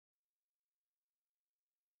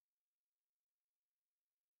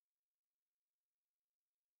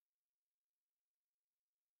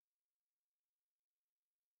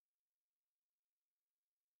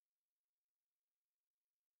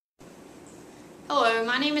Hello,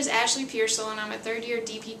 my name is Ashley Pearsall and I'm a third-year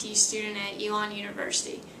DPT student at Elon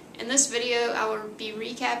University. In this video, I will be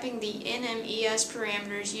recapping the NMES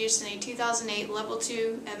parameters used in a 2008 Level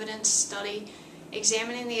 2 evidence study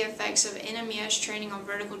examining the effects of NMES training on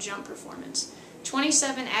vertical jump performance.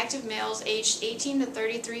 27 active males aged 18 to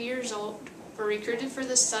 33 years old were recruited for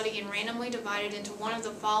this study and randomly divided into one of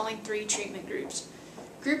the following three treatment groups.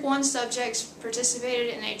 Group 1 subjects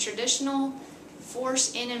participated in a traditional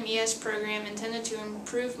force NMES program intended to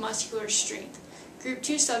improve muscular strength. Group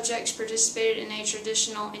 2 subjects participated in a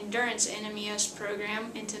traditional endurance NMES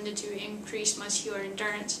program intended to increase muscular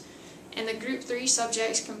endurance. And the Group 3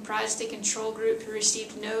 subjects comprised a control group who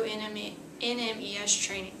received no NMES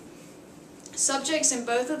training. Subjects in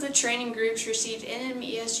both of the training groups received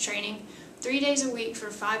NMES training 3 days a week for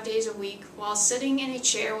 5 days a week while sitting in a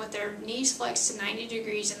chair with their knees flexed to 90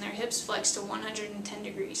 degrees and their hips flexed to 110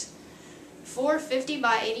 degrees. 4 50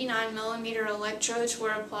 by 89 millimeter electrodes were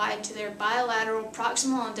applied to their bilateral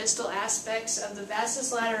proximal and distal aspects of the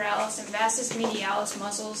vastus lateralis and vastus medialis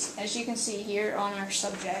muscles, as you can see here on our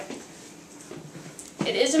subject.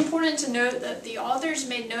 It is important to note that the authors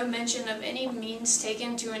made no mention of any means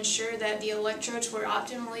taken to ensure that the electrodes were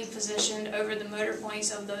optimally positioned over the motor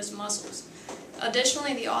points of those muscles.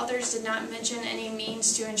 Additionally, the authors did not mention any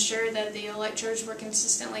means to ensure that the electrodes were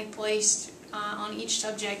consistently placed on each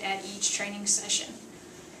subject at each training session.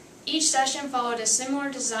 Each session followed a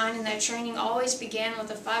similar design in that training always began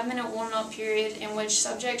with a 5-minute warm-up period in which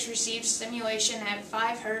subjects received stimulation at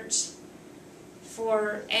 5 Hz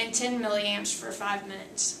and 10 milliamps for 5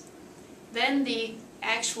 minutes. Then the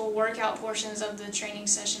actual workout portions of the training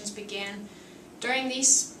sessions began. During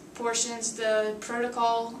these portions, the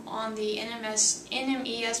protocol on the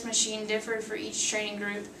NMES machine differed for each training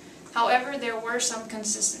group. However, there were some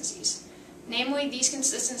consistencies. Namely, these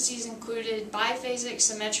consistencies included biphasic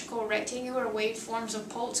symmetrical rectangular waveforms of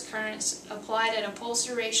pulse currents applied at a pulse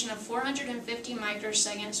duration of 450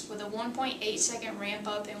 microseconds with a 1.8 second ramp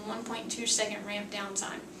up and 1.2 second ramp down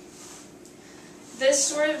time. This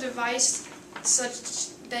sort of device, such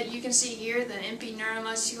that you can see here, the MP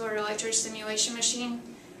Neuromuscular electrostimulation machine,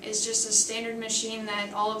 is just a standard machine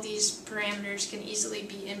that all of these parameters can easily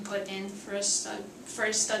be input in for a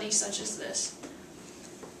study such as this.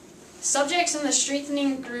 Subjects in the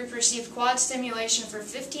strengthening group received quad stimulation for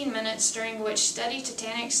 15 minutes, during which steady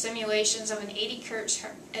tetanic stimulations of an 80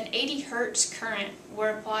 Hz current were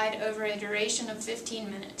applied over a duration of 15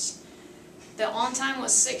 minutes. The on time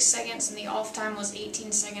was 6 seconds and the off time was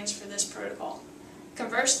 18 seconds for this protocol.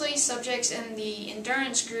 Conversely, subjects in the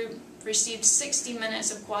endurance group received 60 minutes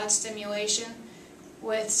of quad stimulation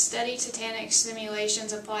with steady tetanic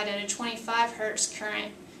stimulations applied at a 25 Hz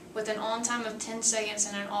current with an on time of 10 seconds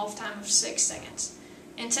and an off time of 6 seconds.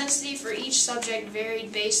 Intensity for each subject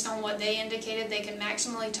varied based on what they indicated they could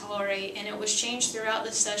maximally tolerate, and it was changed throughout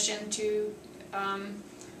the session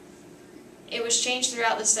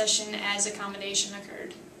as accommodation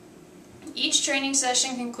occurred. Each training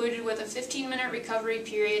session concluded with a 15-minute recovery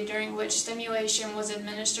period during which stimulation was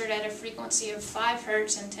administered at a frequency of 5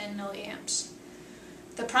 Hz and 10 milliamps.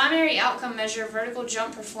 The primary outcome measure, vertical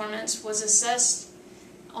jump performance, was assessed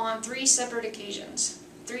on 3 separate occasions: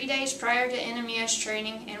 3 days prior to NMES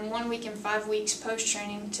training and 1 week and 5 weeks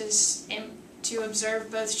post-training to observe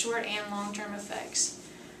both short and long-term effects.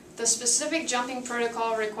 The specific jumping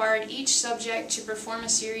protocol required each subject to perform a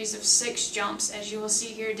series of 6 jumps, as you will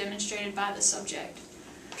see here demonstrated by the subject.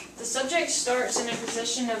 The subject starts in a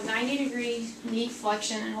position of 90-degree knee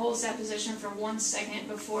flexion and holds that position for 1 second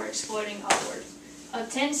before exploding upward. A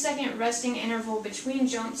 10-second resting interval between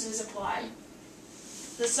jumps is applied.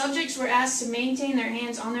 The subjects were asked to maintain their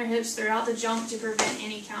hands on their hips throughout the jump to prevent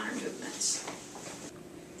any counter movements.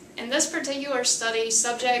 In this particular study,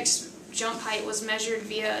 subjects' jump height was measured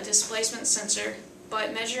via a displacement sensor,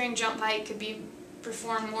 but measuring jump height could be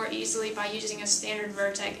performed more easily by using a standard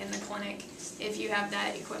Vertec in the clinic if you have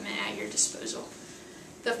that equipment at your disposal.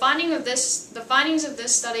 The findings of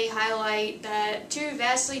this study highlight that 2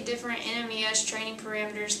 vastly different NMES training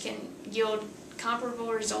parameters can yield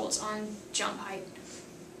comparable results on jump height.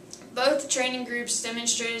 Both training groups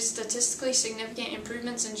demonstrated statistically significant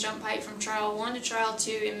improvements in jump height from Trial 1 to Trial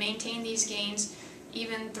 2 and maintained these gains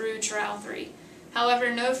even through Trial 3.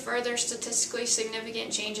 However, no further statistically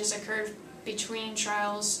significant changes occurred between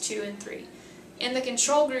Trials 2 and 3. In the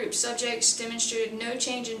control group, subjects demonstrated no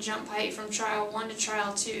change in jump height from Trial 1 to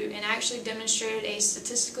Trial 2 and actually demonstrated a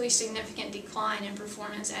statistically significant decline in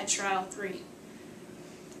performance at Trial 3.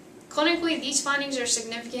 Clinically, these findings are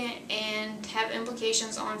significant and have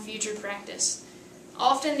implications on future practice.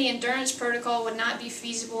 Often the endurance protocol would not be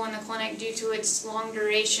feasible in the clinic due to its long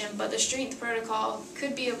duration, but the strength protocol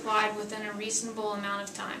could be applied within a reasonable amount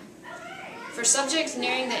of time. For subjects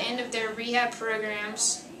nearing the end of their rehab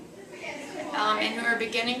programs and who are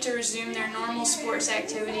beginning to resume their normal sports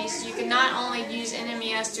activities, you can not only use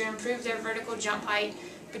NMES to improve their vertical jump height,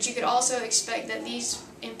 but you could also expect that these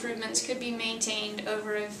improvements could be maintained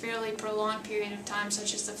over a fairly prolonged period of time,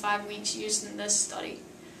 such as the 5 weeks used in this study.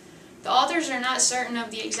 The authors are not certain of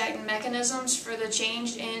the exact mechanisms for the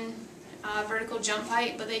change in vertical jump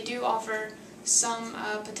height, but they do offer some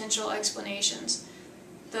potential explanations.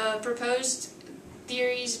 The proposed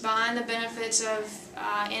theories behind the benefits of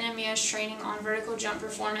NMES training on vertical jump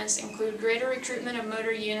performance include greater recruitment of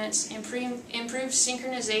motor units, improved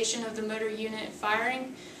synchronization of the motor unit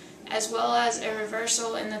firing, as well as a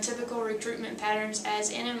reversal in the typical recruitment patterns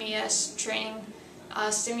as NMES training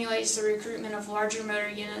stimulates the recruitment of larger motor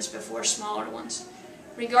units before smaller ones.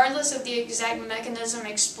 Regardless of the exact mechanism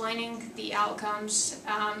explaining the outcomes,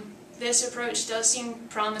 this approach does seem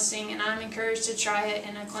promising, and I'm encouraged to try it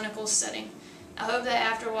in a clinical setting. I hope that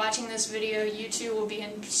after watching this video, you too will be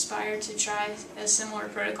inspired to try a similar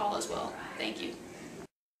protocol as well. Thank you.